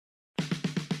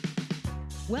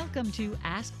Welcome to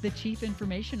Ask the Chief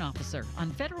Information Officer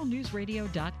on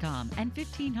federalnewsradio.com and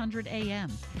 1500 AM.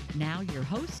 Now your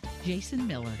host, Jason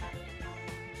Miller.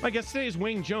 My guest today is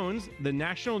Wayne Jones, the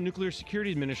National Nuclear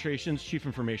Security Administration's Chief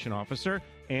Information Officer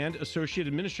and Associate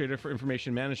Administrator for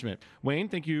Information Management. Wayne,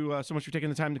 thank you so much for taking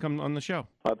the time to come on the show.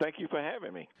 Thank you for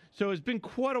having me. So it's been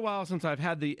quite a while since I've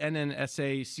had the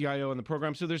NNSA CIO on the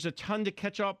program, so there's a ton to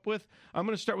catch up with. I'm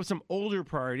going to start with some older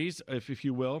priorities, if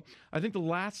you will. I think the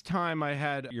last time I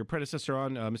had your predecessor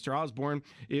on, Mr. Osborne,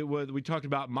 we talked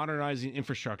about modernizing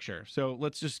infrastructure. So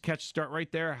let's just start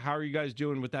right there. How are you guys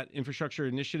doing with that infrastructure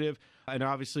initiative? And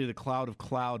obviously the cloud of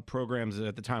cloud programs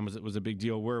at the time was a big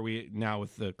deal. Where are we now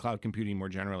with the cloud computing more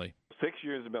generally? 6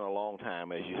 years has been a long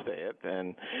time, as you said,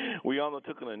 and we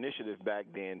undertook an initiative back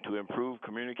then to improve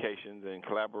communications and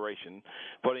collaboration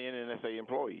for the NNSA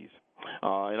employees,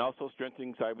 and also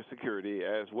strengthening cybersecurity,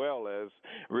 as well as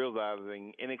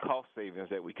realizing any cost savings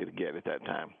that we could get at that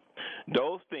time.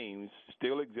 Those themes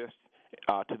still exist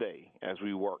today as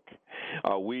we work.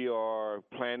 We are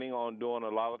planning on doing a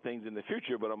lot of things in the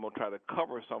future, but I'm going to try to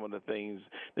cover some of the things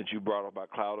that you brought up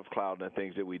about cloud of cloud and the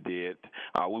things that we did,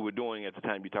 we were doing at the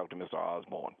time you talked to Mr.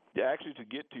 Osborne. Actually, to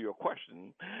get to your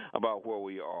question about where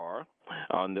we are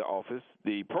on the office,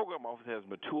 the program office has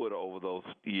matured over those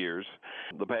years,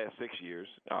 the past 6 years,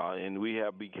 and we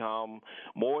have become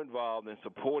more involved in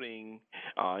supporting,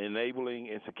 enabling,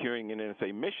 and securing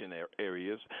NNSA mission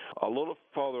areas a little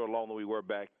further along than we were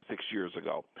back 6 years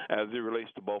ago, as it relates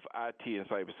to both IT and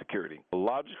cybersecurity.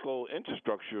 Logical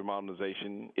infrastructure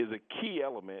modernization is a key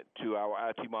element to our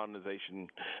IT modernization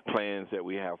plans that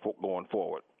we have going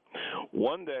forward.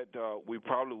 One that we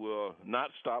probably will not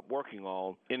stop working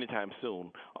on anytime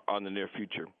soon in the near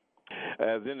future.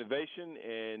 As innovation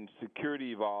and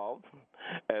security evolve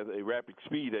at a rapid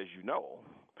speed, as you know,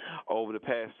 over the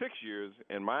past 6 years,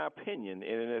 in my opinion,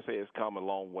 NNSA has come a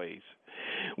long ways.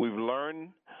 We've learned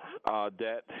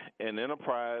that an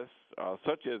enterprise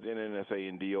such as NNSA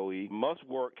and DOE must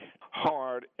work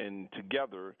hard and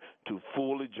together to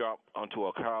fully jump onto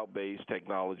a cloud-based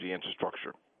technology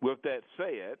infrastructure. With that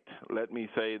said, let me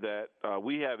say that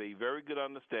we have a very good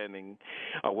understanding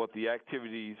of what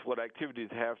activities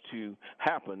have to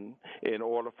happen in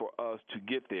order for us to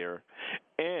get there,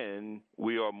 and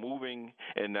we are moving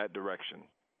in that direction.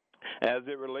 As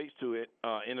it relates to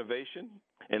innovation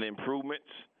and improvements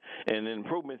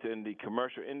in the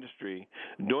commercial industry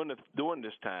during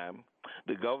this time,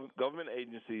 the government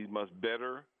agencies must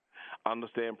better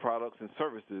understand products and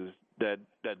services that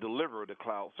deliver the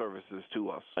cloud services to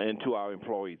us and to our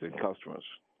employees and customers.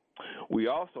 We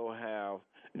also have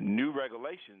new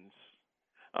regulations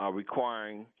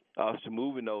requiring us to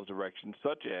move in those directions,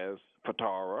 such as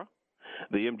FTARA,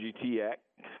 the MGT Act,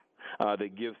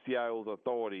 that gives CIOs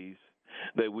authorities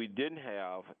that we didn't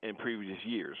have in previous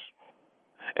years.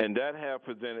 And that have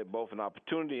presented both an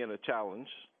opportunity and a challenge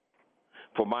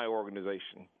for my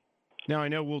organization. Now, I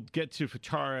know we'll get to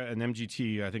FTARA and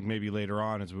MGT, I think maybe later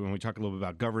on, is when we talk a little bit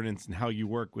about governance and how you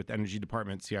work with Energy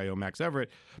Department CIO Max Everett.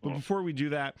 But before we do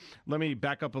that, let me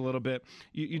back up a little bit.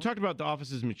 You talked about the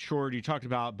office's maturity. You talked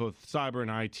about both cyber and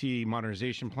IT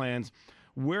modernization plans.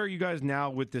 Where are you guys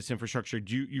now with this infrastructure?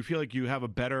 Do you feel like you have a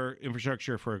better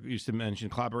infrastructure for, you used to mention,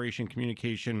 collaboration,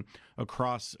 communication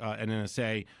across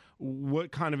NNSA?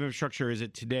 What kind of infrastructure is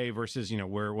it today versus,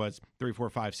 where it was 3,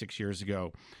 4, 5, 6 years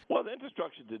ago? Well, the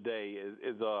infrastructure today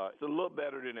is a little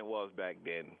better than it was back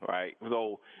then, right?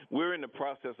 So we're in the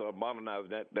process of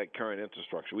modernizing that current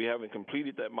infrastructure. We haven't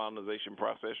completed that modernization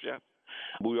process yet.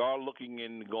 We are looking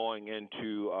into going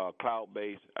into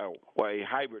cloud-based or a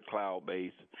hybrid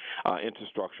cloud-based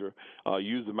infrastructure,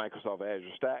 using Microsoft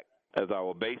Azure Stack as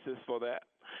our basis for that.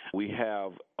 We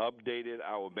have updated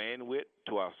our bandwidth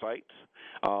to our sites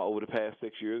over the past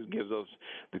 6 years. It gives us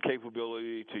the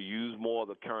capability to use more of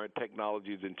the current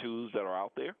technologies and tools that are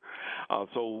out there.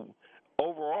 So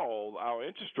overall, our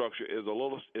infrastructure is a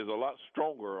lot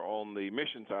stronger on the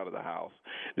mission side of the house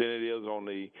than it is on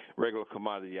the regular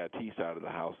commodity IT side of the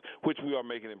house, which we are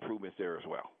making improvements there as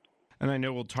well. And I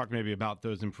know we'll talk maybe about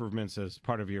those improvements as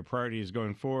part of your priorities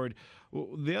going forward.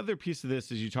 The other piece of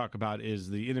this, as you talk about, is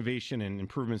the innovation and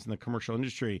improvements in the commercial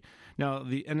industry. Now,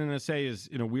 the NNSA is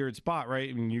in a weird spot, right?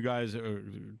 I mean, you guys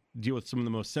deal with some of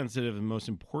the most sensitive and most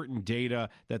important data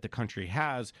that the country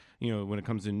has, when it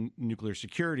comes to nuclear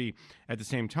security. At the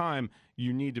same time,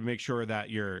 you need to make sure that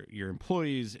your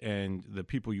employees and the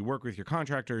people you work with, your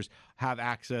contractors, have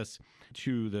access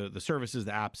to the services,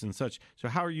 the apps and such. So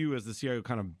how are you as the CIO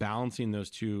kind of balancing those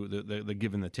two, the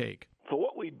give and the take? So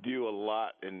what we do a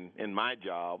lot in my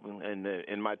job and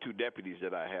in my two deputies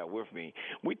that I have with me,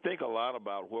 we think a lot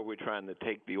about where we're trying to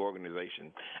take the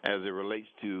organization as it relates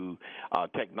to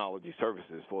technology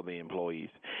services for the employees,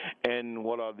 and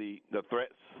what are the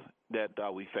threats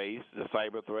that we face, the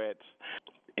cyber threats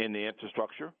in the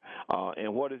infrastructure,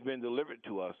 and what has been delivered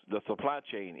to us, the supply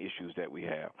chain issues that we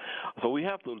have. So we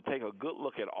have to take a good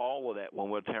look at all of that when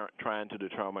we're trying to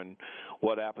determine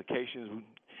what applications,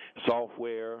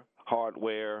 software,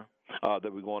 hardware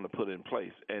that we're going to put in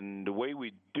place. And the way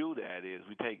we do that is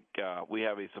we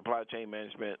have a supply chain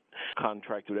management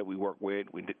contractor that we work with.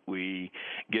 We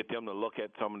get them to look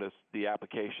at some of the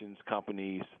applications,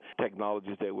 companies,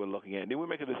 technologies that we're looking at. Then we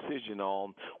make a decision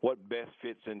on what best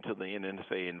fits into the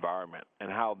NNSA environment and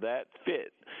how that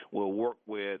fit will work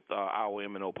with our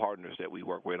M&O partners that we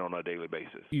work with on a daily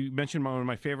basis. You mentioned one of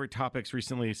my favorite topics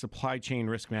recently, supply chain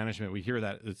risk management. We hear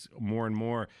that it's more and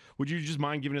more. Would you just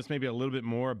mind giving us maybe a little bit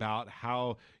more about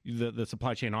how the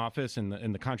supply chain office and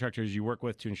the contractors you work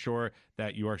with to ensure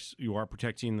that you are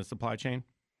protecting the supply chain?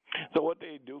 So what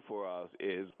they do for us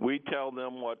is we tell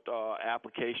them what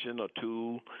application or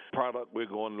tool, product we're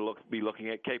going to be looking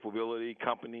at, capability,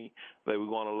 company that we're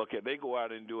going to look at. They go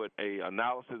out and do a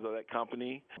analysis of that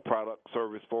company, product,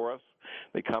 service for us.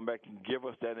 They come back and give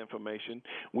us that information.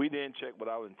 We then check with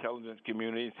our intelligence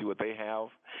community and see what they have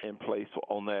in place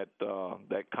on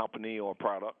that company or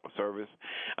product or service.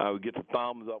 We get the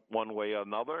thumbs up one way or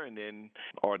another,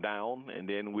 or down, and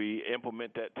then we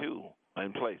implement that too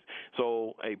in place.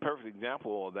 So a perfect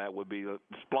example of that would be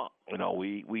Splunk.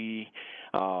 We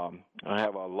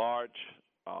have a large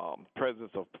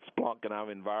presence of Splunk in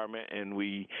our environment, and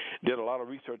we did a lot of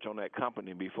research on that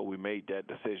company before we made that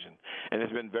decision. And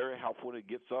it's been very helpful. It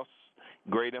gets us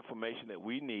great information that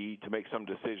we need to make some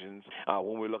decisions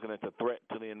when we're looking at the threat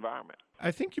to the environment.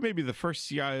 I think you may be the first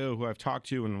CIO who I've talked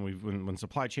to when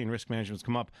supply chain risk management's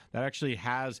come up that actually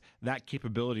has that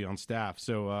capability on staff.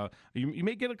 So you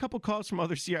may get a couple calls from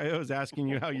other CIOs asking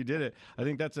you how you did it. I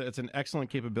think it's an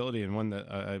excellent capability and one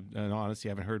that in honesty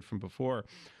I haven't heard from before.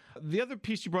 The other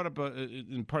piece you brought up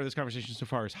in part of this conversation so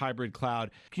far is hybrid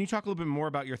cloud. Can you talk a little bit more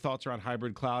about your thoughts around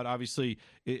hybrid cloud? Obviously,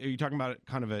 are you talking about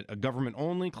kind of a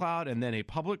government-only cloud and then a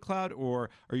public cloud, or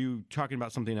are you talking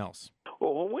about something else?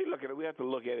 Well, when we look at it, we have to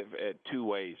look at it at two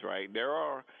ways, right? There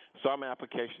are some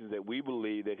applications that we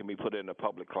believe that can be put in the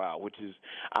public cloud, which is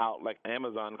out like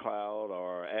Amazon Cloud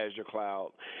or Azure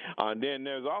Cloud. And then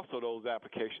there's also those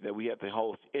applications that we have to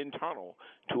host internal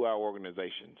to our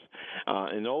organizations.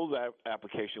 And those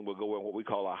applications will go in what we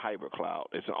call a hybrid cloud.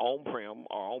 It's an on-prem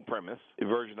or on-premise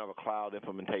version of a cloud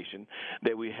implementation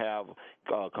that we have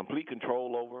complete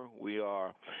control over. We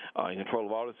are in control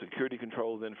of all the security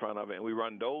controls in front of it, and we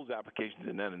run those applications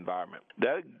in that environment.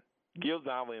 That gives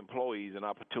our employees an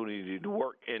opportunity to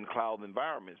work in cloud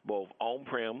environments, both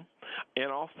on-prem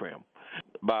and off-prem,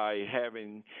 by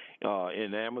having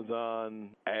in Amazon,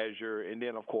 Azure, and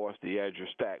then, of course, the Azure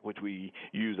Stack, which we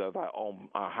use as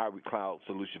our hybrid cloud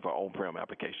solution for on-prem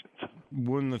applications.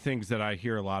 One of the things that I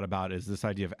hear a lot about is this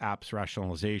idea of apps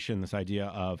rationalization, this idea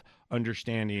of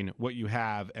understanding what you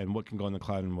have and what can go in the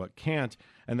cloud and what can't,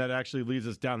 and that actually leads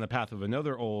us down the path of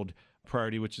another old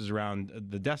priority, which is around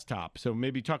the desktop. So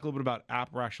maybe talk a little bit about app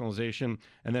rationalization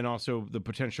and then also the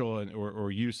potential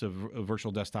or use of a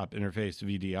virtual desktop interface,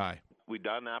 VDI. We've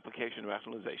done application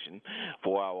rationalization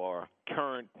for our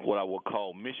current, what I would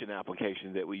call mission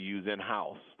applications that we use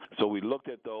in-house. So we looked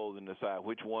at those and decided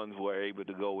which ones were able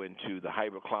to go into the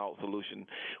hybrid cloud solution,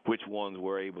 which ones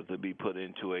were able to be put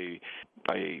into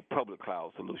a public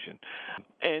cloud solution.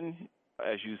 And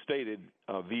as you stated,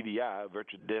 VDI,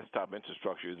 virtual desktop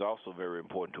infrastructure, is also very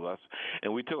important to us,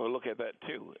 and we took a look at that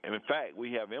too. And in fact,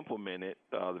 we have implemented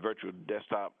the virtual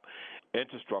desktop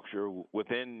infrastructure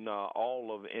within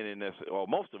all of NNSA, or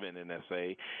most of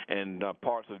NNSA, and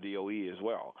parts of DOE as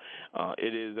well.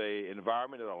 It is an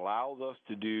environment that allows us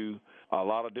to do a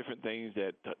lot of different things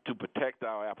to protect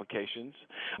our applications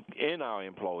and our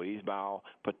employees by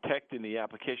protecting the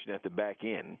application at the back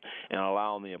end and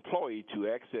allowing the employee to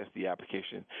access the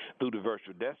application through the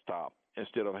virtual desktop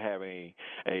instead of having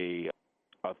a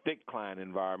thick client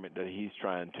environment that he's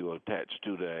trying to attach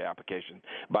to the application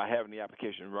by having the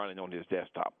application running on his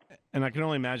desktop. And I can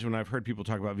only imagine when I've heard people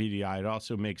talk about VDI, it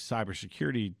also makes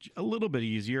cybersecurity a little bit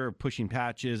easier, pushing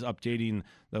patches, updating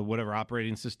the whatever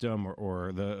operating system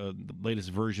or the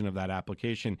latest version of that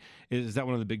application. Is that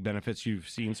one of the big benefits you've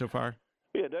seen so far?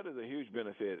 Yeah, that is a huge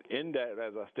benefit in that,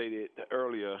 as I stated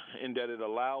earlier, in that it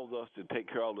allows us to take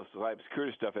care of the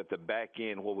cybersecurity stuff at the back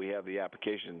end where we have the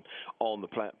application on the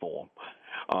platform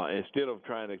instead of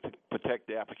trying to protect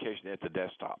the application at the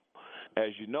desktop. as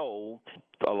you know,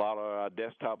 a lot of our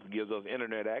desktops gives us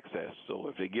internet access. So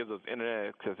if it gives us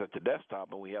internet access at the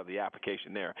desktop and we have the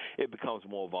application there, it becomes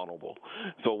more vulnerable.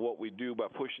 So what we do by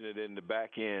pushing it in the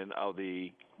back end of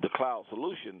the cloud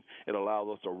solution, it allows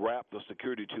us to wrap the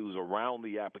security tools around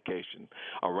the application,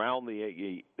 around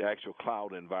the actual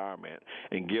cloud environment,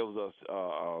 and gives us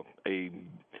a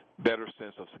better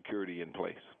sense of security in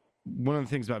place. One of the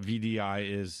things about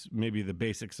VDI is maybe the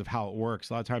basics of how it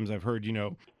works. A lot of times I've heard,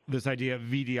 this idea of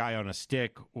VDI on a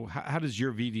stick. How does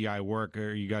your VDI work?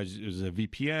 Are you guys, is it a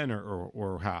VPN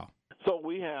or how? So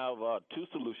we have two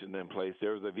solutions in place.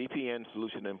 There's a VPN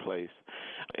solution in place,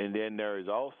 and then there is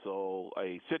also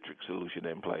a Citrix solution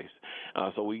in place.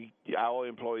 So our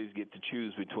employees get to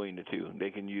choose between the two. They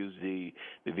can use the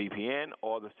VPN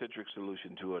or the Citrix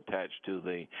solution to attach to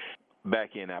the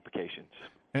back-end applications.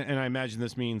 And I imagine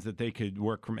this means that they could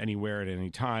work from anywhere at any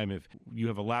time. If you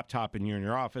have a laptop and you're in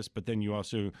your office, but then you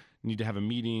also need to have a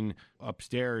meeting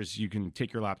upstairs, you can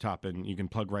take your laptop and you can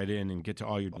plug right in and get to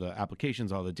all the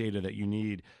applications, all the data that you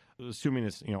need, assuming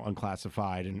it's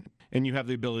unclassified, and you have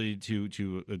the ability to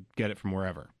get it from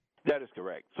wherever. That is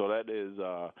correct. So that is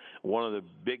one of the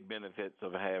big benefits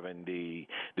of having the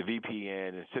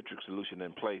VPN and Citrix solution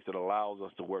in place that allows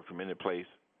us to work from any place,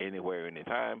 anywhere,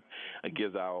 anytime. It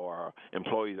gives our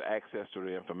employees access to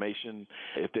the information.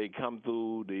 If they come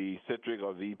through the Citrix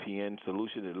or VPN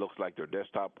solution, it looks like their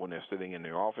desktop when they're sitting in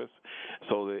their office.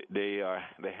 So they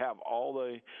have all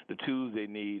the tools they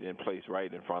need in place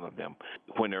right in front of them.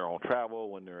 When they're on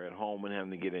travel, when they're at home and having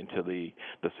to get into the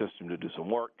system to do some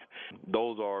work,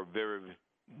 those are very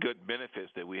good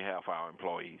benefits that we have for our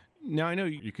employees. Now, I know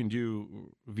you can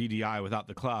do VDI without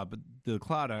the cloud, but the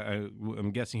cloud,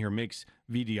 I'm guessing here, makes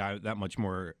VDI that much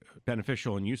more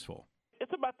beneficial and useful.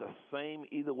 It's about the same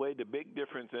either way. The big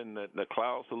difference in the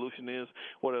cloud solution is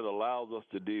what it allows us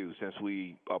to do, since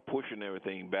we are pushing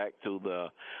everything back to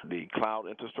the cloud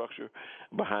infrastructure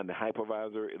behind the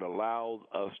hypervisor. It allows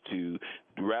us to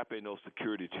wrap in those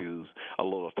security tools a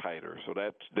little tighter. So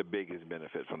that's the biggest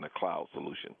benefit from the cloud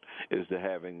solution, is to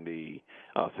having the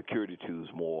security tools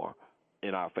more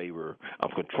in our favor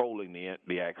of controlling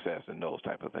the access and those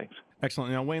type of things.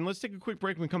 Excellent. Now, Wayne, let's take a quick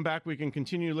break. When we come back, we can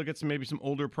continue to look at maybe some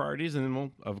older priorities, and then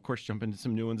we'll, of course, jump into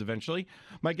some new ones eventually.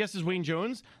 My guest is Wayne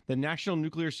Jones, the National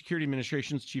Nuclear Security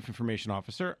Administration's Chief Information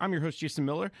Officer. I'm your host, Jason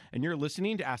Miller, and you're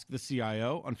listening to Ask the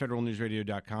CIO on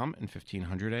federalnewsradio.com and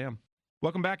 1500 AM.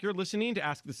 Welcome back. You're listening to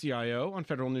Ask the CIO on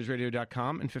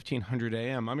federalnewsradio.com and 1500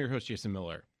 AM. I'm your host, Jason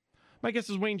Miller. My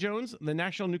guest is Wayne Jones, the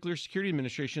National Nuclear Security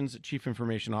Administration's Chief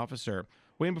Information Officer.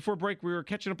 Wayne, before break, we were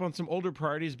catching up on some older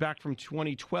priorities back from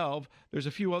 2012. There's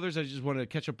a few others I just wanted to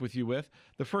catch up with you with.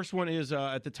 The first one is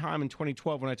at the time in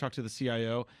 2012 when I talked to the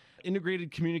CIO,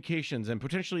 integrated communications and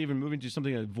potentially even moving to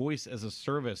something like voice as a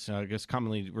service, I guess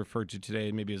commonly referred to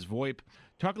today maybe as VoIP.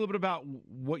 Talk a little bit about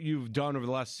what you've done over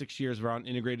the last 6 years around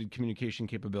integrated communication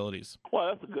capabilities. Well,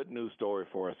 that's a good news story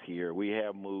for us here. We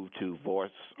have moved to voice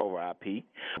over IP,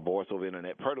 voice over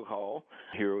Internet protocol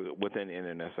here within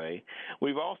NNSA.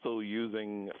 We've also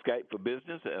using Skype for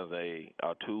Business as a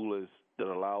tool that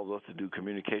allows us to do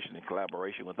communication and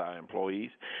collaboration with our employees.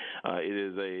 It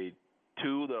is a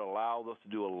tool that allows us to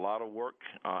do a lot of work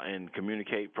and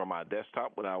communicate from our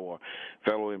desktop with our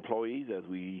fellow employees as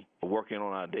we are working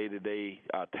on our day-to-day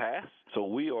tasks. So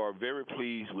we are very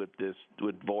pleased with this,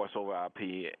 with voice over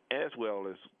IP, as well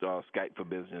as Skype for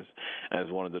Business as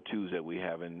one of the tools that we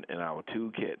have in our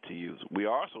toolkit to use. We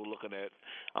are also looking at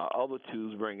other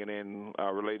tools bringing in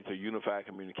related to unified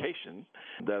communication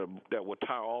that will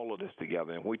tie all of this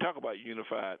together. And when we talk about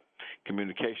unified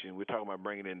communication, we're talking about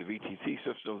bringing in the VTC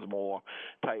systems more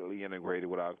tightly integrated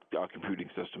with our computing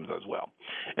systems as well.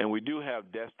 And we do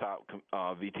have desktop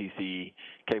VTC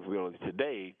capabilities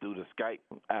today through the Skype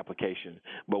application,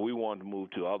 but we want to move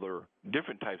to other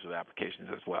different types of applications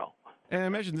as well. And I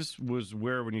imagine this was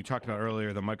where, when you talked about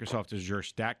earlier, the Microsoft Azure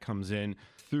stack comes in.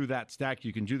 Through that stack,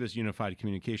 you can do this unified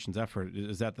communications effort.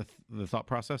 Is that the thought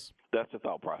process? That's the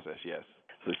thought process, yes.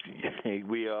 So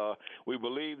we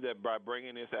believe that by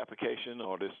bringing this application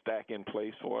or this stack in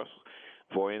place for us,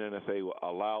 for NNSA,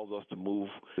 allows us to move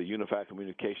the unified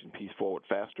communication piece forward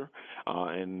faster,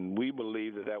 and we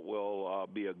believe that will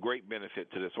be a great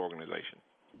benefit to this organization.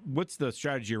 What's the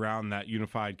strategy around that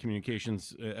unified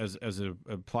communications as it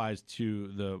applies to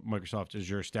the Microsoft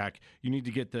Azure stack? You need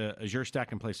to get the Azure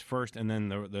stack in place first, and then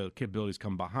the capabilities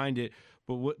come behind it.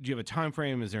 But do you have a time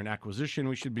frame? Is there an acquisition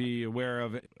we should be aware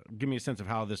of? Give me a sense of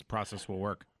how this process will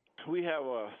work. We have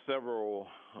several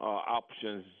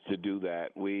options to do that.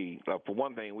 For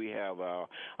one thing, we have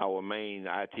our main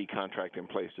IT contract in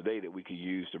place today that we could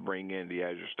use to bring in the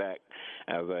Azure Stack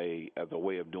as a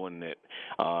way of doing it,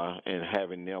 and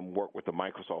having them work with the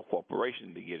Microsoft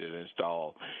Corporation to get it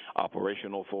installed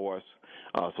operational for us.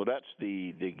 So that's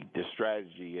the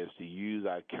strategy, is to use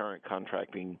our current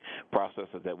contracting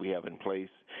processes that we have in place,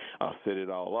 set it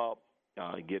all up,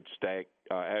 get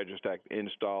Azure Stack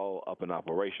install up and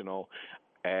operational,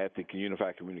 add the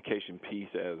unified communication piece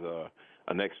as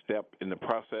a next step in the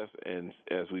process, and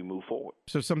as we move forward.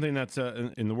 So something that's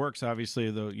in the works, obviously,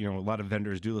 though, a lot of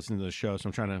vendors do listen to the show, so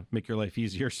I'm trying to make your life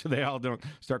easier so they all don't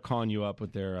start calling you up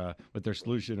with their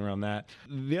solution around that.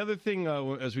 The other thing,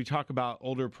 as we talk about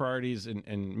older priorities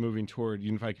and moving toward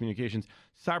unified communications,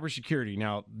 cybersecurity.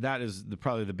 Now, that is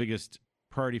probably the biggest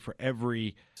priority for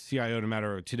every CIO, no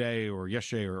matter today or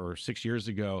yesterday or 6 years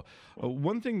ago.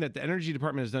 One thing that the Energy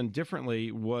Department has done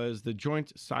differently was the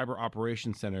Joint Cyber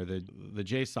Operations Center, the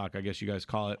JSOC, I guess you guys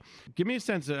call it. Give me a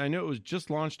sense. I know it was just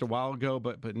launched a while ago,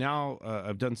 but now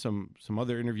I've done some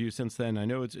other interviews since then. I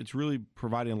know it's really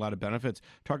providing a lot of benefits.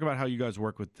 Talk about how you guys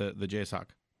work with the JSOC.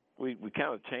 We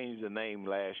kind of changed the name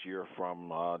last year from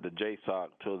the JSOC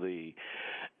to the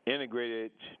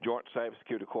Integrated Joint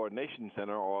Cybersecurity Coordination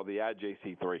Center, or the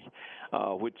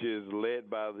IJC3, which is led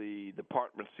by the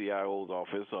Department CIO's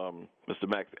office. Mr.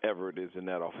 Max Everett is in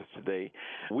that office today.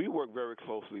 We work very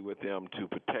closely with them to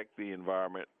protect the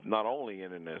environment, not only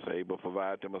NNSA, but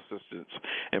provide them assistance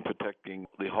in protecting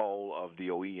the whole of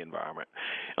DOE environment.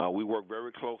 We work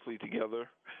very closely together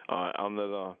under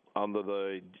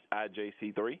the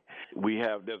IJC3.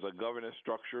 There's a governance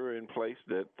structure in place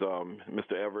that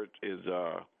Mr. Everett is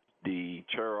the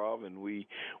chair of, and we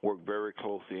work very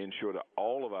closely to ensure that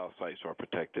all of our sites are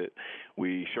protected.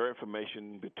 We share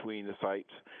information between the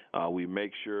sites. We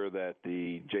make sure that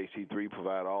the JC3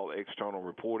 provide all external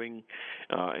reporting,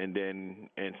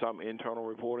 and some internal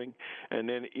reporting. And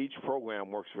then each program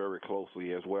works very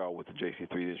closely as well with the JC3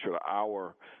 to ensure that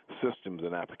our systems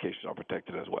and applications are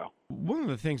protected as well. One of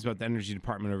the things about the Energy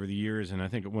Department over the years, and I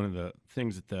think one of the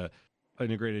things that the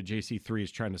integrated JC3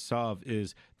 is trying to solve,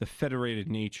 is the federated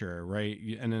nature, right?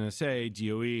 NNSA,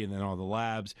 DOE, and then all the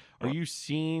labs. Are you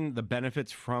seeing the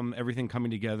benefits from everything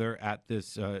coming together at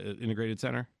this integrated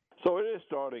center? So it is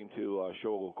starting to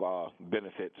show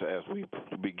benefits as we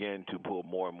begin to pull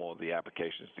more and more of the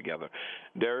applications together.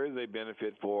 There is a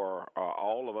benefit for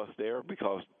all of us there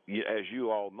because, as you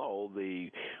all know,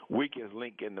 the weakest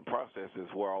link in the process is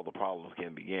where all the problems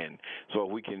can begin. So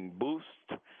if we can boost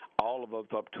all of us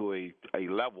up to a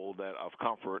level of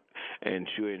comfort and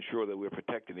to ensure that we're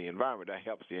protecting the environment, that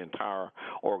helps the entire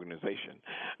organization.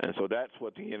 And so that's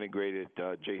what the integrated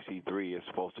JC3 is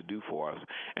supposed to do for us,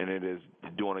 and it is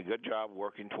doing a good job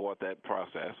working toward that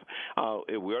process.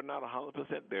 We're not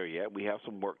 100% there yet. We have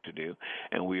some work to do,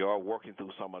 and we are working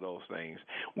through some of those things.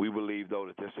 We believe, though,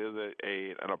 that this is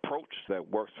an approach that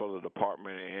works for the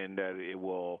department and that it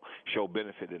will show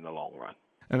benefit in the long run.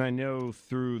 And I know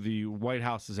through the White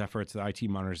House's efforts, the IT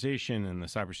modernization and the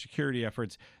cybersecurity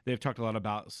efforts, they've talked a lot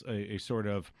about a sort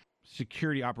of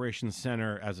security operations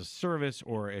center as a service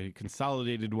or a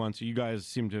consolidated one. So you guys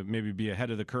seem to maybe be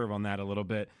ahead of the curve on that a little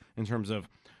bit in terms of,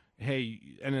 hey,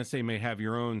 NSA may have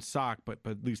your own SOC, but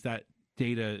at least that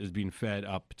data is being fed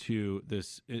up to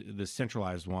this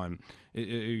centralized one.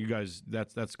 You guys,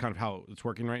 that's kind of how it's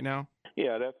working right now?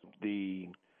 Yeah, that's the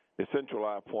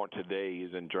centralized point today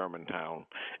is in Germantown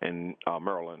in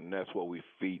Maryland, and that's where we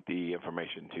feed the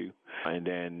information to. And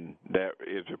then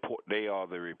they are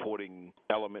the reporting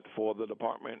element for the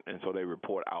department, and so they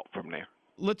report out from there.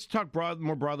 Let's talk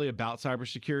more broadly about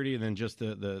cybersecurity and then just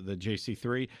the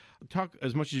JC3. Talk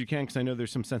as much as you can, because I know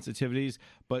there's some sensitivities,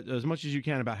 but as much as you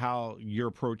can about how your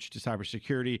approach to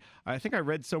cybersecurity. I think I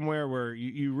read somewhere where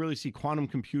you really see quantum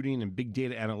computing and big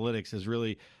data analytics as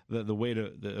really the way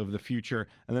of the future.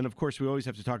 And then, of course, we always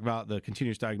have to talk about the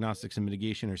Continuous Diagnostics and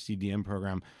Mitigation, or CDM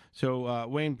program. So,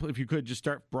 Wayne, if you could just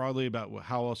start broadly about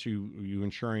how else are you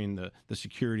ensuring the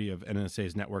security of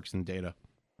NSA's networks and data.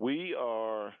 We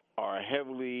are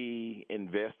heavily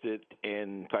invested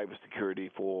in cybersecurity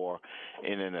for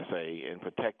NNSA and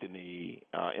protecting the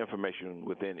information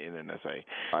within NNSA.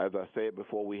 As I said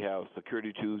before, we have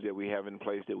security tools that we have in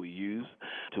place that we use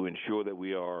to ensure that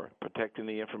we are protecting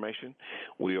the information.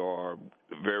 We are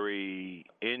very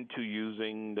into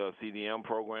using the CDM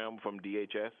program from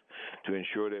DHS to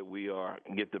ensure that we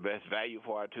get the best value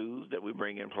for our tools that we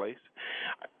bring in place.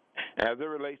 As it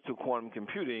relates to quantum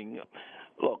computing,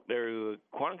 look,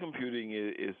 quantum computing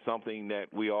is something that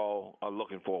we all are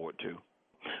looking forward to.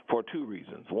 for two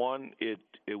reasons. One, it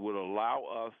would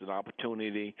allow us an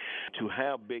opportunity to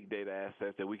have big data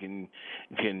assets that we can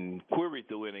query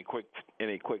through in a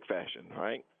quick fashion,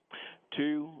 right?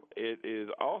 Two, it is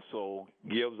also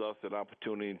gives us an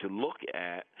opportunity to look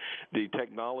at the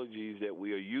technologies that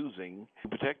we are using to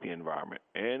protect the environment,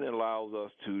 and it allows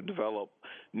us to develop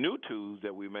new tools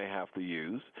that we may have to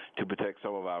use to protect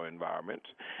some of our environments.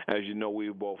 As you know, we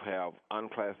both have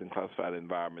unclassified and classified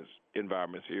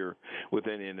environments here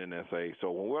within NNSA. So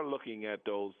when we're looking at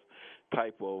those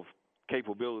type of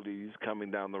capabilities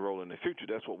coming down the road in the future,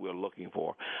 that's what we're looking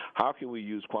for. How can we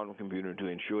use quantum computing to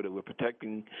ensure that we're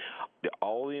protecting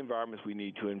all the environments we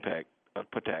need to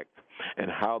protect, and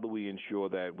how do we ensure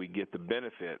that we get the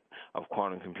benefit of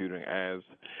quantum computing as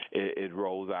it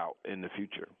rolls out in the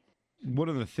future? One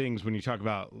of the things when you talk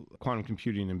about quantum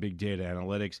computing and big data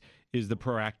analytics is the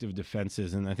proactive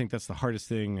defenses, and I think that's the hardest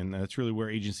thing, and that's really where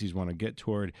agencies want to get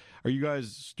toward. Are you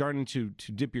guys starting to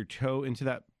dip your toe into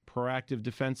that proactive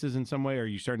defenses in some way? Are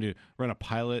you starting to run a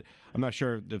pilot? I'm not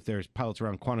sure if there's pilots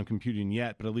around quantum computing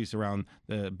yet, but at least around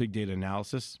the big data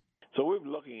analysis. So we're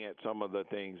looking at some of the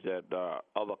things that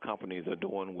other companies are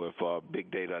doing with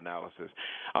big data analysis.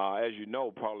 As you know,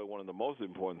 probably one of the most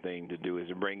important things to do is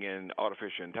to bring in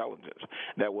artificial intelligence.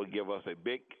 That will give us a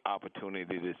big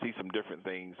opportunity to see some different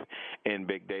things in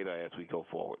big data as we go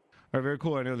forward. All right, very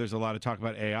cool. I know there's a lot of talk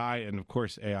about AI, and of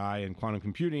course AI and quantum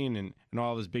computing and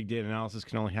all this big data analysis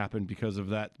can only happen because of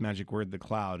that magic word, the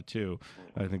cloud, too.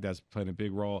 I think that's playing a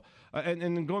big role. And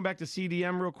then going back to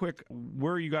CDM real quick,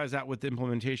 where are you guys at with the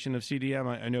implementation of CDM?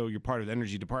 I know you're part of the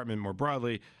Energy Department more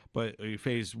broadly, but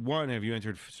phase one, have you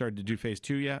started to do phase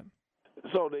two yet?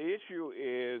 So the issue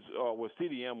is with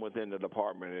CDM within the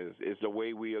department is the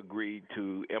way we agreed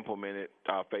to implement it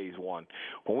phase one.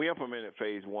 When we implemented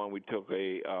phase one, we took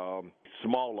a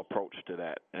small approach to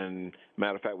that. And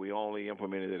matter of fact, we only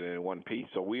implemented it in one piece.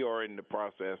 So we are in the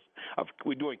process of,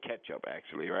 we're doing catch-up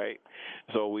actually, right?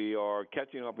 So we are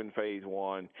catching up in phase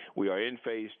one. We are in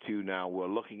phase two now. We're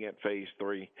looking at phase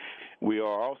three. We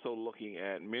are also looking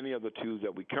at many of the tools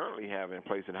that we currently have in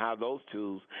place and how those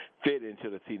tools fit into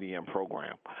the CDM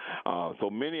program. So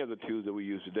many of the tools that we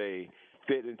use today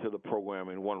fit into the program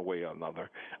in one way or another.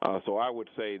 So I would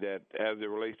say that as it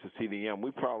relates to CDM,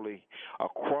 we probably,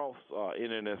 across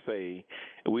NNSA,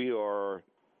 we are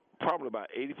probably about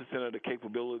 80% of the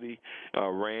capability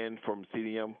ran from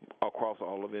CDM across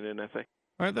all of NNSA.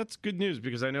 All right, that's good news,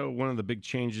 because I know one of the big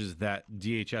changes that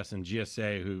DHS and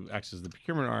GSA, who acts as the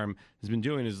procurement arm, has been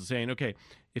doing is saying, okay,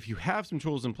 if you have some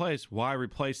tools in place, why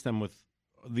replace them with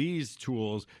these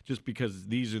tools just because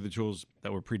these are the tools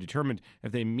that were predetermined?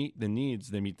 If they meet the needs,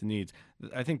 they meet the needs.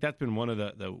 I think that's been one of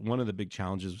the big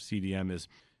challenges with CDM is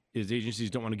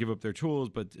agencies don't want to give up their tools,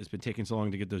 but it's been taking so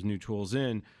long to get those new tools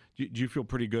in. Do you feel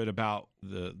pretty good about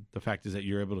the fact is that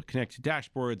you're able to connect to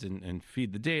dashboards and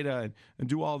feed the data and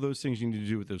do all those things you need to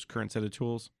do with those current set of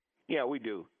tools? Yeah, we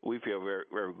do. We feel very,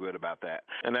 very good about that.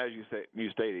 And as you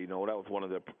stated, that was one of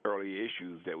the early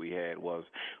issues that we had was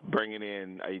bringing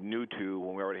in a new tool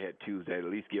when we already had tools that at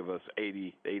least give us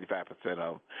 85%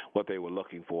 of what they were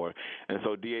looking for. And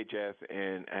so DHS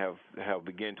have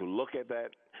begun to look at that.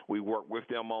 We work with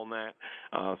them on that.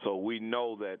 So we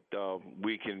know that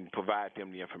we can provide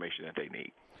them the information that they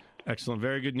need. Excellent.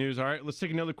 Very good news. All right, let's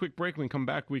take another quick break. When we come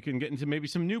back, we can get into maybe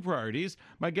some new priorities.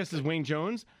 My guest is Wayne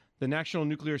Jones, the National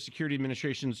Nuclear Security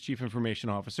Administration's Chief Information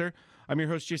Officer. I'm your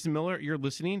host, Jason Miller. You're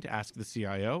listening to Ask the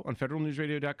CIO on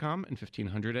federalnewsradio.com and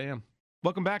 1500 AM.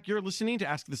 Welcome back. You're listening to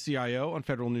Ask the CIO on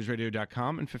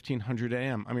federalnewsradio.com and 1500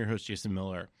 AM. I'm your host, Jason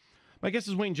Miller. My guest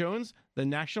is Wayne Jones, the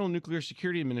National Nuclear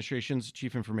Security Administration's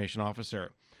Chief Information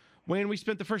Officer. Wayne, we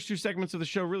spent the first two segments of the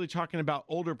show really talking about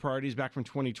older priorities back from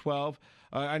 2012.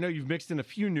 I know you've mixed in a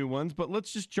few new ones, but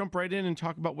let's just jump right in and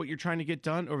talk about what you're trying to get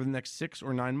done over the next 6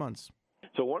 or 9 months.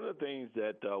 So one of the things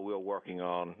that we're working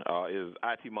on is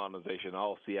IT modernization.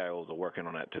 All CIOs are working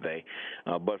on that today.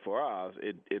 But for us,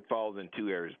 it falls in two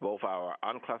areas, both our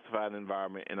unclassified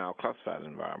environment and our classified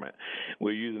environment.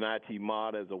 We're using IT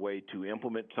mod as a way to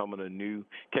implement some of the new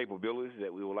capabilities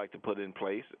that we would like to put in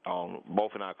place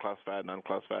both in our classified and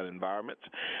unclassified environments.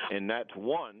 And that's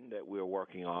one that we're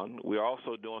working on. We're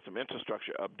also doing some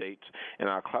infrastructure updates in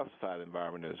our classified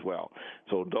environment as well.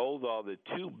 So those are the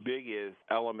two biggest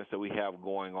elements that we have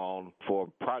going on for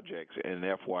projects in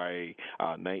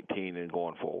FY19 and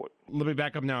going forward. Let me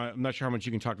back up now. I'm not sure how much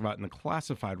you can talk about in the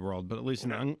classified world, but at least in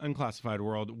the unclassified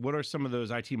world, what are some of those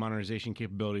IT modernization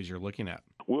capabilities you're looking at?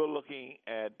 We're looking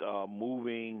at at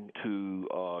moving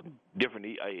to different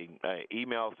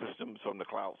email systems from the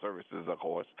cloud services, of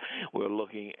course. We're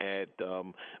looking at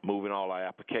moving all our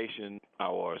applications,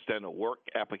 our standard work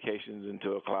applications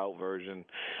into a cloud version.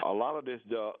 A lot of this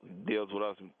deals with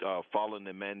us following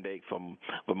the mandate from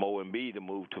OMB to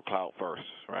move to cloud first,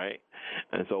 right?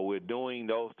 And so we're doing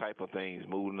those type of things,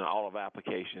 moving all of our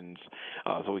applications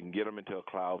so we can get them into a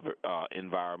cloud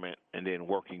environment and then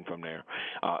working from there,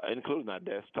 including our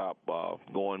desktop,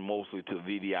 going mostly to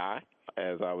VDI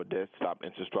as our desktop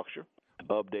infrastructure,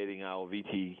 updating our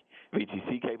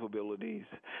VTC capabilities.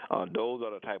 Those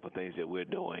are the type of things that we're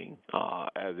doing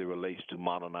as it relates to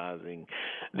modernizing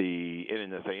the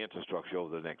NNSA infrastructure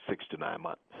over the next 6 to 9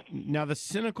 months. Now, the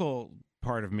cynical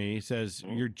part of me says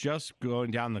you're just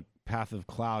going down the path of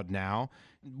cloud now.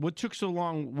 What took so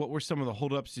long? What were some of the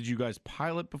holdups? Did you guys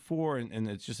pilot before, and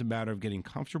it's just a matter of getting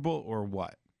comfortable, or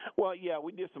what? Well, yeah,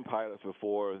 we did some pilots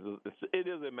before. It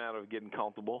is a matter of getting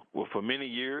comfortable. Well, for many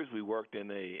years, we worked in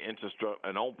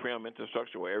an on-prem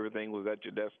infrastructure where everything was at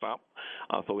your desktop.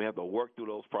 So we had to work through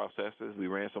those processes. We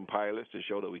ran some pilots to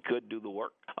show that we could do the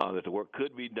work, that the work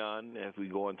could be done as we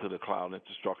go into the cloud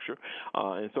infrastructure.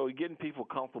 And so getting people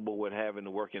comfortable with having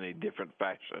to work in a different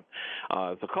fashion.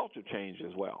 It's a culture change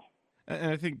as well.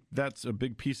 And I think that's a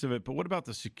big piece of it. But what about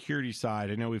the security side?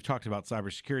 I know we've talked about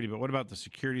cybersecurity, but what about the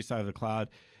security side of the cloud?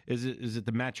 Is it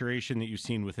the maturation that you've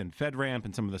seen within FedRAMP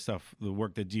and some of the stuff, the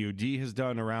work that DoD has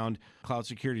done around cloud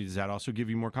security? Does that also give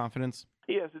you more confidence?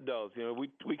 Yes, it does. You know,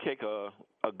 we take a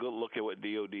good look at what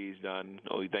DoD's done.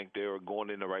 We think they're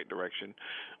going in the right direction.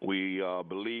 We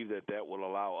believe that will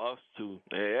allow us to.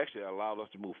 It actually allowed us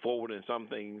to move forward in some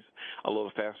things a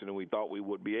little faster than we thought we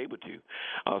would be able to.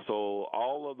 So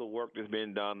all of the work that's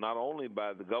been done, not only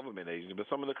by the government agencies, but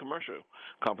some of the commercial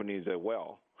companies as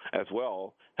well, has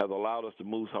allowed us to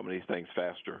move some of these things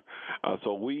faster.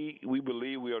 So we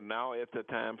believe we are now at the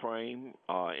time frame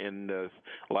in the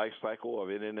life cycle of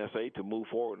NNSA to move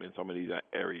forward in some of these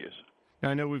areas. Now,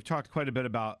 I know we've talked quite a bit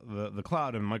about the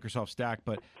cloud and Microsoft Stack,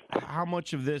 but how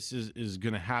much of this is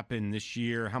going to happen this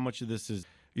year? How much of this is,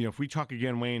 if we talk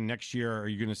again, Wayne, next year, are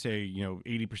you going to say,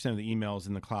 80% of the emails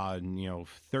in the cloud and,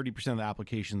 30% of the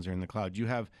applications are in the cloud? Do you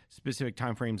have specific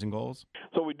timeframes and goals?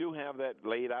 So we do have that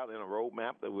laid out in a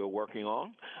roadmap that we're working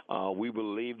on. We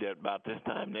believe that about this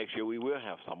time next year, we will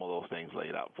have some of those things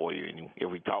laid out for you. And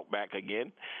if we talk back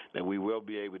again, then we will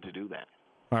be able to do that.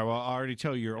 All right, well, I already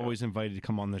tell you, you're always invited to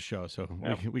come on this show, so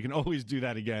we can always do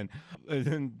that again. And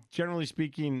then, generally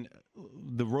speaking,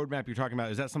 the roadmap you're talking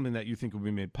about, is that something that you think will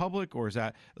be made public, or is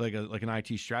that like an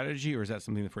IT strategy, or is that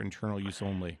something for internal use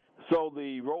only? So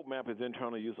the roadmap is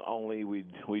internal use only. We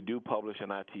do publish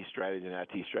an IT strategy, and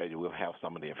IT strategy will have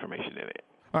some of the information in it.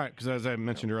 All right, because as I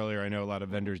mentioned earlier, I know a lot of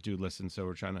vendors do listen, so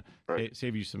we're trying to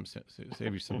save you some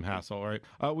hassle. All right,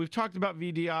 we've talked about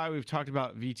VDI, we've talked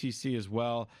about VTC as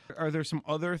well. Are there some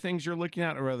other things you're looking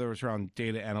at, or whether it's around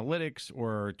data analytics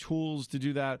or tools to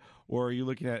do that, or are you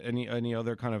looking at any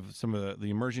other kind of some of the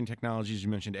emerging technologies? You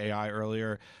mentioned AI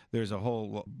earlier. There's a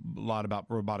whole lot about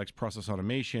robotics process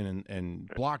automation and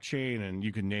blockchain, and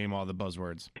you can name all the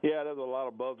buzzwords. Yeah, there's a lot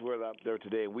of buzzwords out there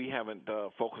today. We haven't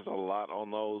focused a lot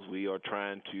on those. We are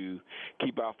trying to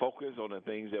keep our focus on the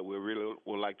things that we really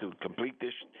would like to complete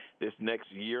this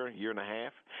next year and a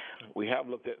half. We have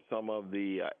looked at some of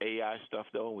the AI stuff,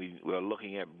 though. We're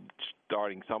looking at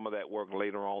starting some of that work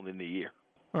later on in the year.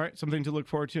 All right, something to look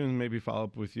forward to and maybe follow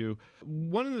up with you.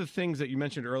 One of the things that you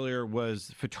mentioned earlier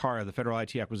was FITARA, the Federal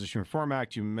IT Acquisition Reform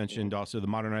Act. You mentioned also the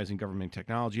Modernizing Government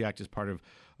Technology Act as part of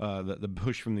the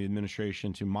push from the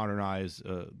administration to modernize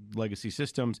legacy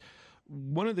systems.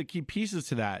 One of the key pieces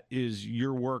to that is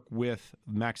your work with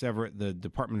Max Everett, the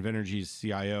Department of Energy's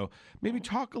CIO. Maybe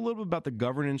talk a little bit about the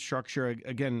governance structure.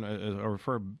 Again, I'll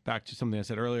refer back to something I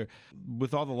said earlier.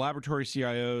 With all the laboratory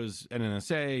CIOs,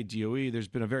 NNSA, DOE, there's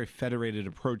been a very federated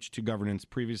approach to governance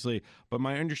previously. But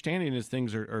my understanding is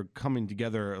things are coming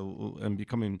together and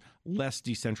becoming less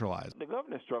decentralized. The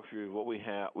governance structure is what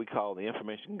we call the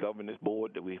Information Governance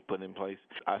Board that we've put in place.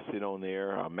 I sit on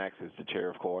there. Max is the chair,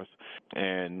 of course.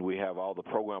 And we have all the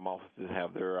program offices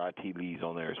have their IT leads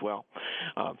on there as well.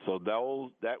 So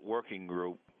that working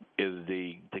group is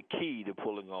the key to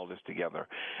pulling all this together.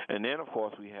 And then, of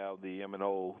course, we have the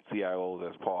M&O CIOs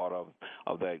as part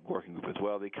of that working group as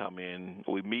well. They come in.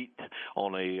 We meet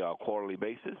on a quarterly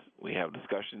basis. We have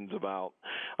discussions about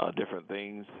different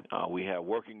things. We have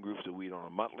working groups that we meet on a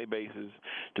monthly basis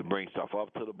to bring stuff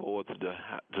up to the board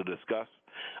to discuss.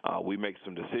 We make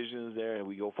some decisions there, and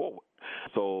we go forward.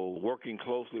 So working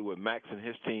closely with Max and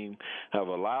his team have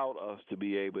allowed us to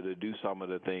be able to do some of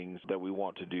the things that we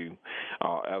want to do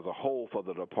as a whole for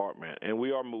the department. And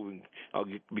we are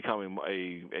becoming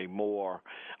a more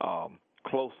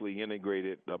closely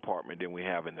integrated department than we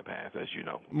have in the past, as you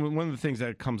know. One of the things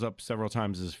that comes up several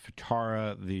times is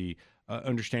FTARA, the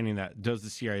understanding that does the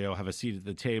CIO have a seat at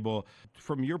the table?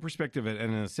 From your perspective at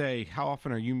NNSA, how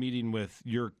often are you meeting with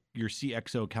your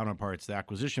CXO counterparts, the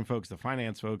acquisition folks, the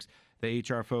finance folks, the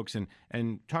HR folks,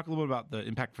 and talk a little bit about the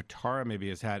impact FTARA maybe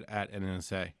has had at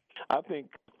NNSA? I think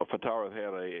FTARA has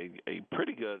had a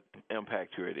pretty good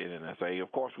impact here at NNSA.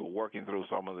 Of course, we're working through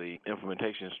some of the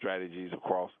implementation strategies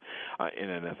across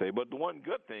NNSA. But the one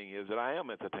good thing is that I am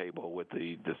at the table with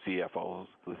the CFOs,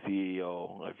 the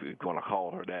CEO, if you're going to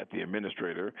call her that, the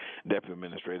administrator, deputy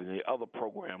administrator, and the other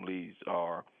program leads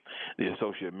are the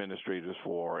associate administrators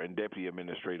for and deputy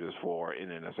administrators for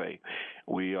NNSA.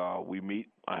 We meet.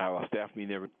 I have a staff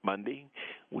meeting every Monday.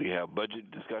 We have budget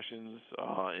discussions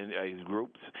in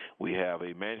groups. We have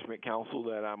a management council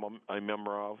that I'm a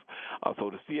member of. So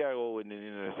the CIO in the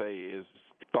NNSA is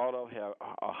thought of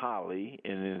highly,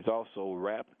 and is also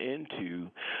wrapped into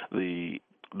the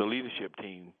leadership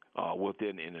team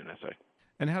within NNSA.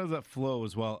 And how does that flow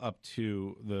as well up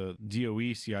to the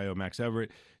DOE CIO, Max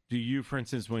Everett? Do you, for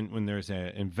instance, when there's an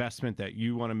investment that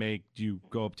you want to make, do you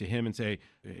go up to him and say,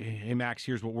 hey, Max,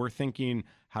 here's what we're thinking?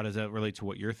 How does that relate to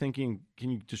what you're thinking? Can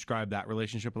you describe that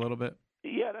relationship a little bit?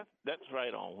 Yeah, that's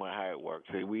right on how it works.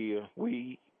 We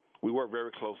work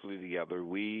very closely together.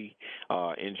 We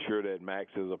ensure that Max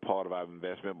is a part of our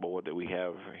investment board that we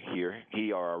have here.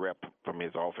 He are a rep from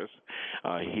his office.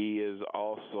 He is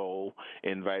also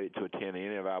invited to attend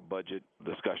any of our budget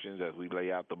discussions as we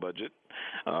lay out the budget.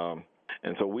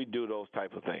 And so we do those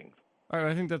type of things. All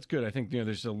right, I think that's good. I think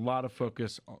there's a lot of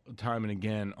focus time and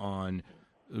again on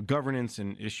governance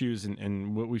and issues,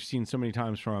 and what we've seen so many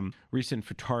times from recent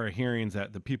FTARA hearings,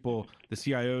 that the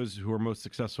CIOs who are most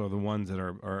successful are the ones that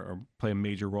are play a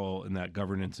major role in that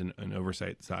governance and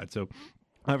oversight side. So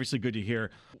obviously good to hear.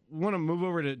 I want to move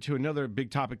over to another big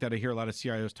topic that I hear a lot of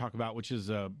CIOs talk about, which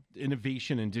is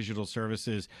innovation and digital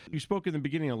services. You spoke in the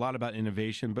beginning a lot about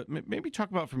innovation, but maybe talk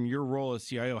about from your role as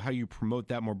CIO how you promote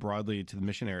that more broadly to the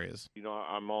mission areas.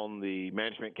 I'm on the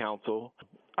management council.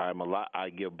 I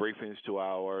give briefings to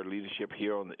our leadership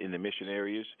here in the mission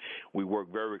areas. We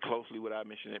work very closely with our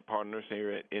mission partners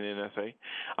here at NNSA.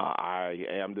 I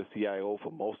am the CIO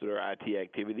for most of their IT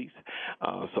activities,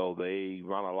 so they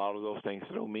run a lot of those things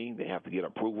through me. They have to get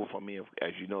approval from me,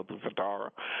 as you know, through FTARA.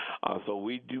 So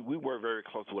we work very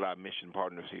closely with our mission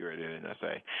partners here at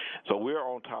NNSA. So we're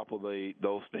on top of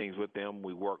those things with them.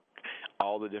 We work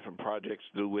all the different projects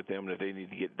through with them that they need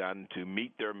to get done to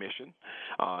meet their mission.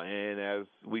 And as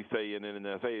we say in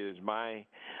NNSA, it is my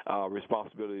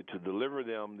responsibility to deliver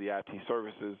them the IT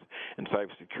services and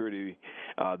cybersecurity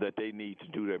that they need to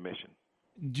do their mission.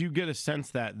 Do you get a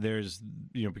sense that there's,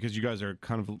 because you guys are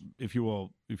kind of, if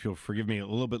you'll forgive me, a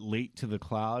little bit late to the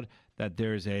cloud, that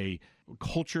there's a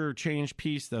culture change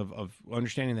piece of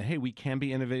understanding that, hey, we can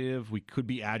be innovative, we could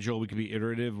be agile, we could be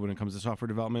iterative when it comes to software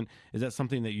development? Is that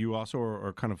something that you also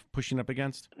are kind of pushing up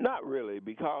against? Not really,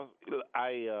 because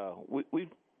we've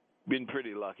been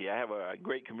pretty lucky. I have a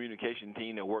great communication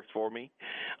team that works for me,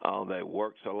 that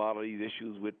works a lot of these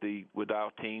issues with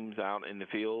our teams out in the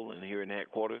field and here in the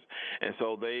headquarters. And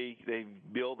so they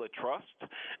build a trust,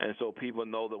 and so people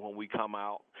know that when we come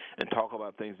out and talk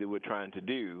about things that we're trying to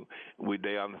do,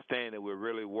 they understand that we're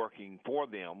really working for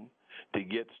them to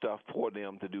get stuff for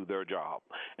them to do their job.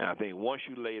 And I think once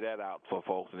you lay that out for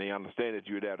folks and they understand that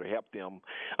you're there to help them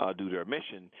do their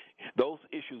mission, those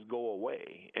issues go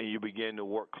away and you begin to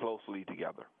work closely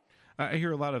together. I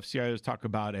hear a lot of CIOs talk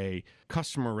about a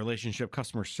customer relationship,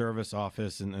 customer service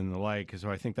office, and the like. So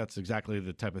I think that's exactly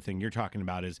the type of thing you're talking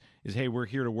about is hey, we're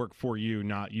here to work for you,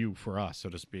 not you for us, so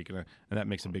to speak. And that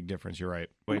makes a big difference. You're right.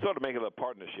 We sort of make it a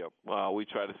partnership. We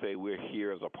try to say we're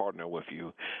here as a partner with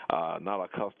you, not a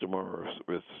customer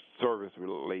or service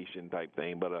relation type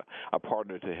thing, but a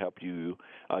partner to help you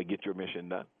get your mission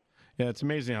done. Yeah, it's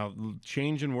amazing how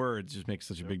change in words just makes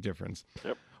such a big difference.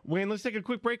 Yep. Wayne, let's take a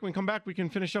quick break. When we come back, we can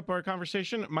finish up our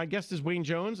conversation. My guest is Wayne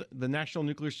Jones, the National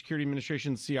Nuclear Security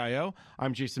Administration's CIO.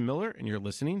 I'm Jason Miller, and you're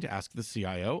listening to Ask the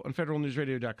CIO on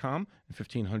federalnewsradio.com and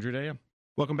 1500 AM.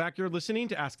 Welcome back. You're listening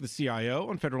to Ask the CIO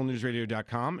on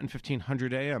federalnewsradio.com and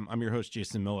 1500 AM. I'm your host,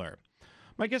 Jason Miller.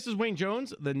 My guest is Wayne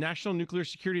Jones, the National Nuclear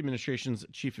Security Administration's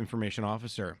Chief Information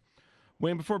Officer.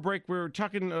 Wayne, before break, we were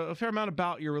talking a fair amount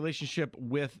about your relationship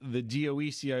with the DOE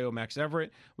CIO, Max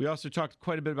Everett. We also talked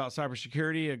quite a bit about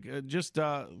cybersecurity. Just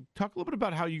talk a little bit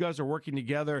about how you guys are working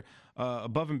together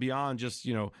above and beyond just,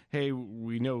 hey,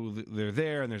 we know they're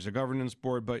there and there's a governance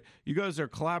board, but you guys are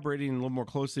collaborating a little more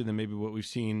closely than maybe what we've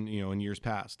seen, in years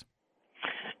past.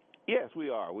 Yes, we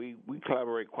are. We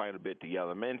collaborate quite a bit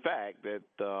together. In fact,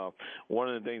 that one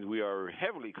of the things we are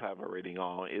heavily collaborating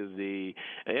on is the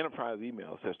enterprise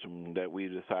email system that we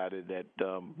decided that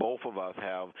both of us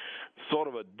have sort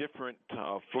of a different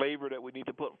flavor that we need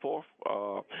to put forth.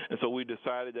 And so we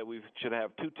decided that we should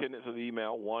have two tenets of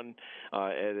email, one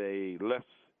at a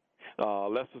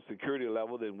lesser security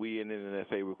level than we in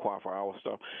NNSA require for our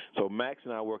stuff. So Max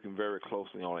and I are working very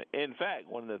closely on it. In fact,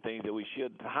 one of the things that we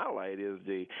should highlight is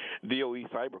the DOE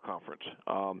Cyber Conference.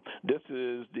 This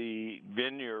is the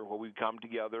venue where we come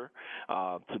together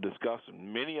to discuss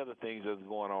many other things that's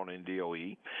going on in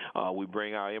DOE. We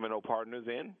bring our M&O partners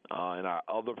in, and our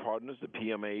other partners, the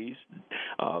PMAs,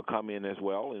 come in as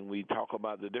well, and we talk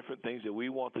about the different things that we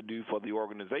want to do for the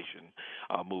organization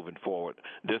moving forward.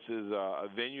 This is a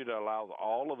venue that allows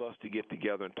all of us to get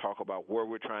together and talk about where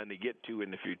we're trying to get to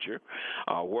in the future,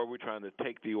 where we're trying to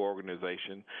take the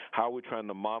organization, how we're trying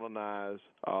to modernize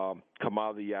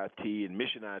commodity IT and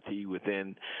mission IT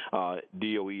within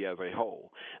DOE as a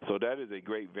whole. So that is a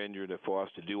great venue for us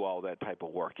to do all that type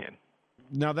of work in.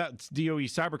 Now, that DOE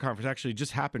Cyber Conference actually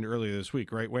just happened earlier this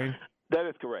week, right, Wayne? That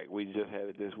is correct. We just had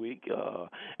it this week.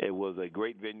 It was a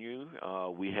great venue.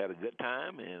 We had a good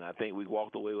time, and I think we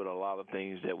walked away with a lot of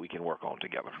things that we can work on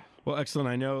together. Well, excellent.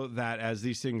 I know that as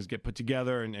these things get put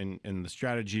together and the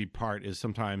strategy part is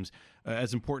sometimes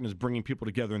as important as bringing people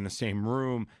together in the same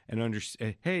room and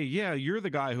understand, hey, yeah, you're the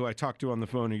guy who I talked to on the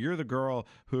phone, or you're the girl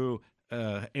who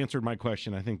answered my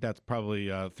question. I think that's probably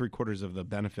 3/4 of the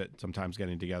benefit sometimes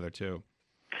getting together, too.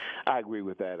 I agree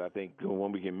with that. I think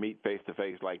when we can meet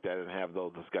face-to-face like that and have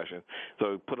those discussions,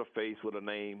 so put a face with a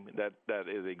name, that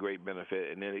is a great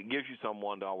benefit, and then it gives you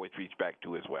someone to always reach back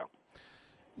to as well.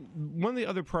 One of the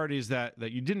other priorities that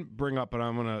you didn't bring up, but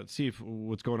I'm going to see if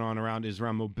what's going on around is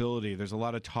around mobility. There's a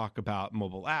lot of talk about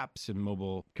mobile apps and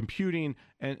mobile computing,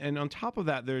 and on top of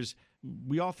that,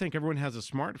 we all think everyone has a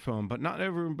smartphone, but not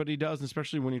everybody does,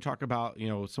 especially when you talk about,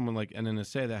 someone like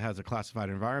NNSA that has a classified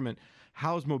environment.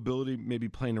 How is mobility maybe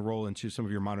playing a role into some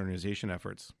of your modernization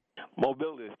efforts?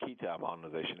 Mobility is key to our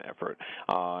modernization effort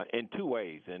in two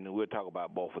ways, and we'll talk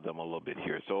about both of them a little bit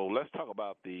here. So let's talk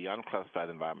about the unclassified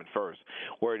environment first,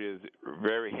 where it is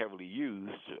very heavily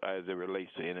used as it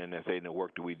relates to NNSA and the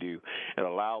work that we do. It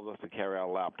allows us to carry our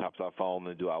laptops, our phone,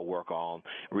 and do our work on,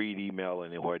 read email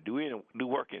anywhere, do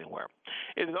work anywhere.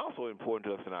 It is also important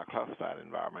to us in our classified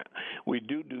environment. We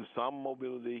do some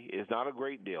mobility. It's not a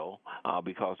great deal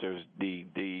because there's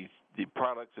the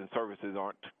products and services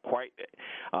aren't quite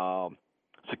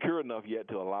secure enough yet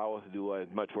to allow us to do as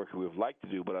much work as we would like to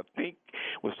do. But I think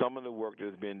with some of the work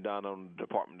that's been done on the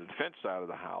Department of Defense side of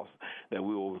the house, that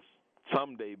we will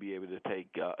someday be able to take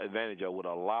advantage of would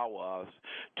allow us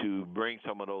to bring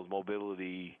some of those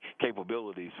mobility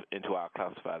capabilities into our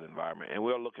classified environment. And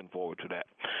we're looking forward to that.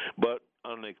 But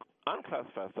on the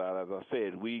unclassified side, as I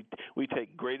said, we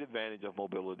take great advantage of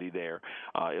mobility there.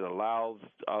 It allows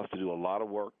us to do a lot of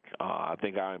work. I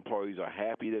think our employees are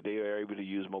happy that they are able to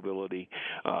use mobility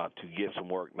to get some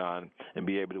work done and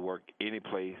be able to work any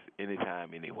place,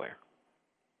 anytime, anywhere.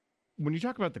 When you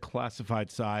talk about the classified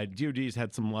side, DoD's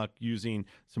had some luck using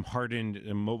some hardened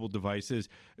mobile devices.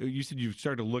 You said you've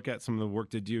started to look at some of the work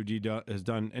that DoD has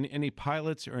done. Any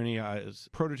pilots or any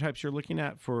prototypes you're looking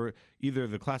at for either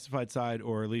the classified side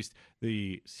or at least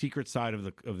the secret side of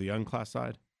the unclass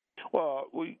side? Well,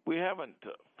 we haven't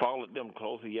followed them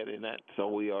closely yet in that, so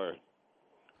we are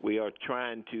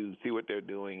trying to see what they're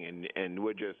doing, and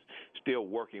we're just still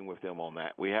working with them on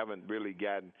that. We haven't really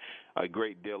gotten a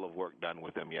great deal of work done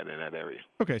with them yet in that area.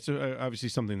 Okay, so obviously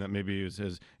something that maybe is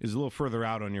a little further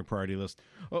out on your priority list.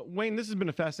 Wayne, this has been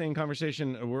a fascinating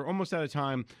conversation. We're almost out of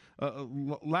time.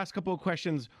 Last couple of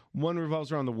questions. One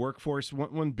revolves around the workforce.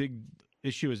 One big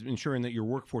issue is ensuring that your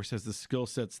workforce has the skill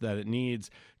sets that it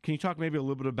needs. Can you talk maybe a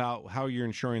little bit about how you're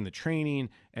ensuring the training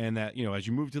and that, as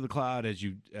you move to the cloud, as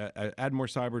you add more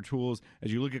cyber tools,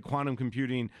 as you look at quantum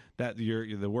computing, that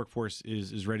the workforce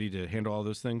is ready to handle all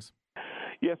those things?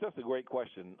 Yes, that's a great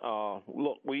question.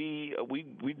 Look, we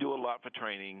do a lot for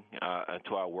training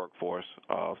to our workforce,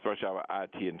 especially our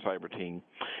IT and cyber team.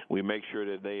 We make sure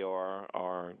that they are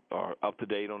up to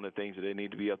date on the things that they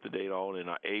need to be up to date on, and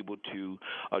are able to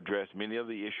address many of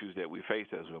the issues that we face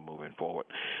as we're moving forward.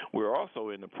 We're also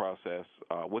in the process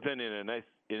within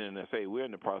NNSA, we're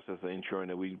in the process of ensuring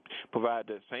that we provide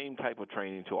that same type of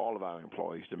training to all of our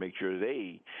employees to make sure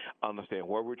they understand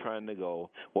where we're trying to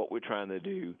go, what we're trying to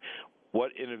do,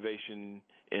 what innovation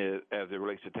as it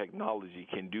relates to technology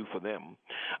can do for them.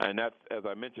 And that's, as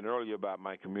I mentioned earlier about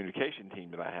my communication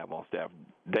team that I have on staff,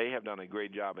 they have done a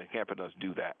great job in helping us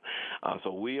do that.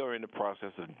 So we are in the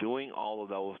process of doing all of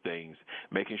those things,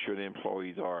 making sure the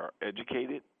employees are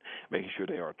educated, making sure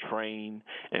they are trained,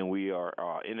 and we are,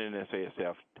 NNSA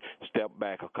itself stepped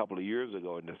back a couple of years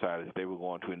ago and decided that they were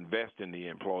going to invest in the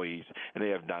employees, and they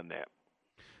have done that.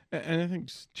 And I think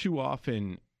too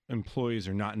often employees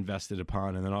are not invested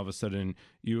upon, and then all of a sudden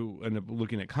you end up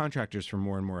looking at contractors for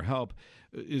more and more help.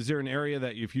 Is there an area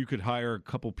that if you could hire a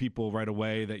couple people right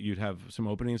away that you'd have some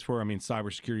openings for? I mean,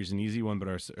 cybersecurity is an easy one, but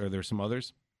are there some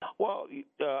others? Well,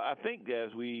 I think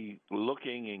as we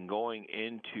looking and going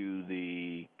into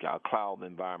the cloud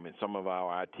environment, some of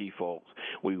our IT folks,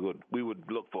 we would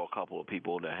look for a couple of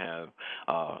people that have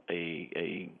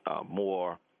a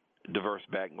more diverse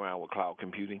background with cloud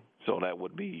computing. So that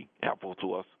would be helpful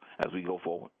to us as we go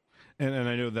forward. And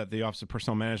I know that the Office of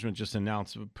Personnel Management just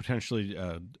announced potentially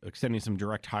extending some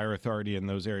direct hire authority in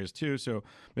those areas too. So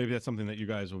maybe that's something that you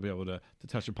guys will be able to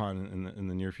touch upon in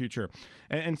the near future.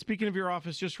 And speaking of your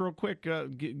office, just real quick,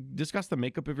 discuss the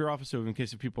makeup of your office. So in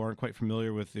case if people aren't quite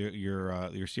familiar with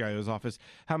your CIO's office,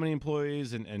 how many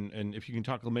employees, and if you can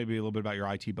talk maybe a little bit about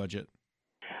your IT budget.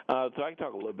 So I can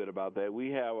talk a little bit about that.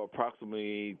 We have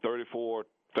approximately 34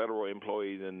 federal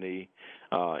employees in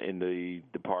the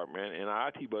department, and our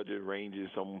IT budget ranges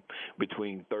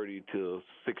between $30 to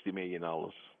 $60 million.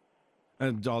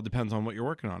 And it all depends on what you're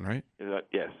working on, right?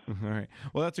 Yes. All right.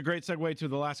 Well, that's a great segue to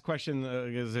the last question.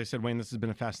 As I said, Wayne, this has been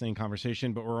a fascinating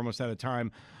conversation, but we're almost out of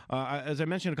time. As I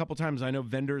mentioned a couple times, I know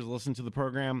vendors listen to the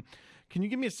program. Can you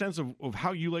give me a sense of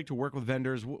how you like to work with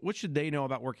vendors? What should they know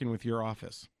about working with your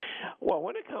office? Well,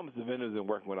 when it comes to vendors and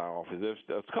working with our office, there's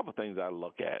a couple of things I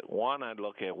look at. One, I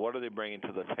look at what are they bringing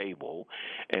to the table,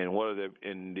 and what are they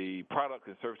in the products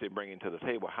and services they bring to the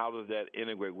table. How does that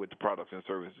integrate with the products and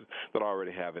services that I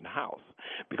already have in house?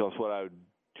 Because what I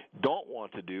don't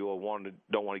want to do or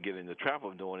don't want to get in the trap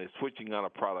of doing is switching out a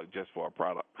product just for a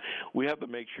product. We have to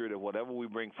make sure that whatever we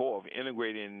bring forth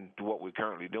integrate into what we're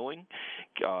currently doing,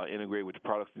 integrate with the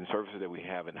products and services that we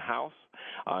have in house,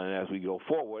 and as we go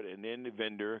forward, and then the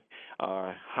vendor,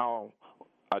 how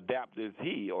adept is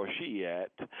he or she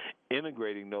at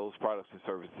integrating those products and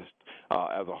services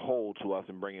as a whole to us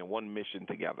and bringing one mission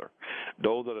together.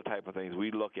 Those are the type of things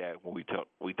we look at when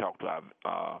we talk to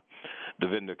the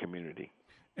vendor community.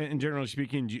 And generally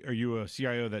speaking, are you a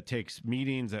CIO that takes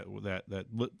meetings,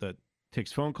 that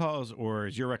takes phone calls, or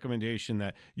is your recommendation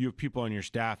that you have people on your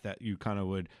staff that you kind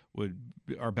of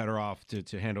are better off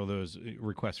to handle those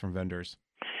requests from vendors?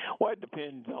 Well, it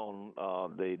depends on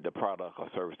the product or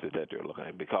services that they're looking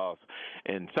at, because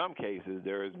in some cases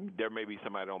there may be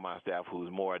somebody on my staff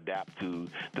who's more adept to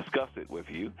discuss it with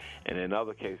you, and in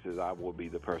other cases I will be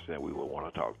the person that we would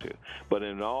want to talk to. But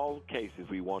in all cases,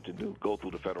 we want to go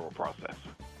through the federal process.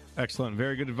 Excellent.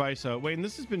 Very good advice. Wayne,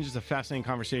 this has been just a fascinating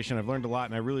conversation. I've learned a lot,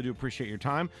 and I really do appreciate your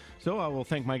time. So I will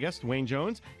thank my guest, Wayne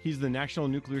Jones. He's the National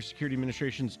Nuclear Security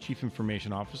Administration's Chief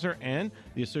Information Officer and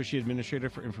the Associate Administrator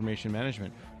for Information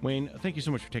Management. Wayne, thank you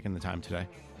so much for taking the time today.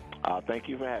 Thank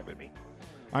you for having me.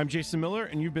 I'm Jason Miller,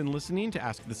 and you've been listening to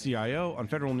Ask the CIO on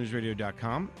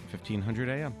federalnewsradio.com, 1500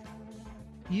 AM.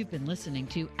 You've been listening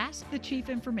to Ask the Chief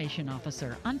Information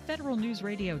Officer on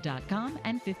federalnewsradio.com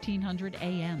and 1500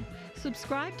 AM.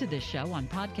 Subscribe to this show on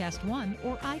Podcast One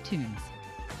or iTunes.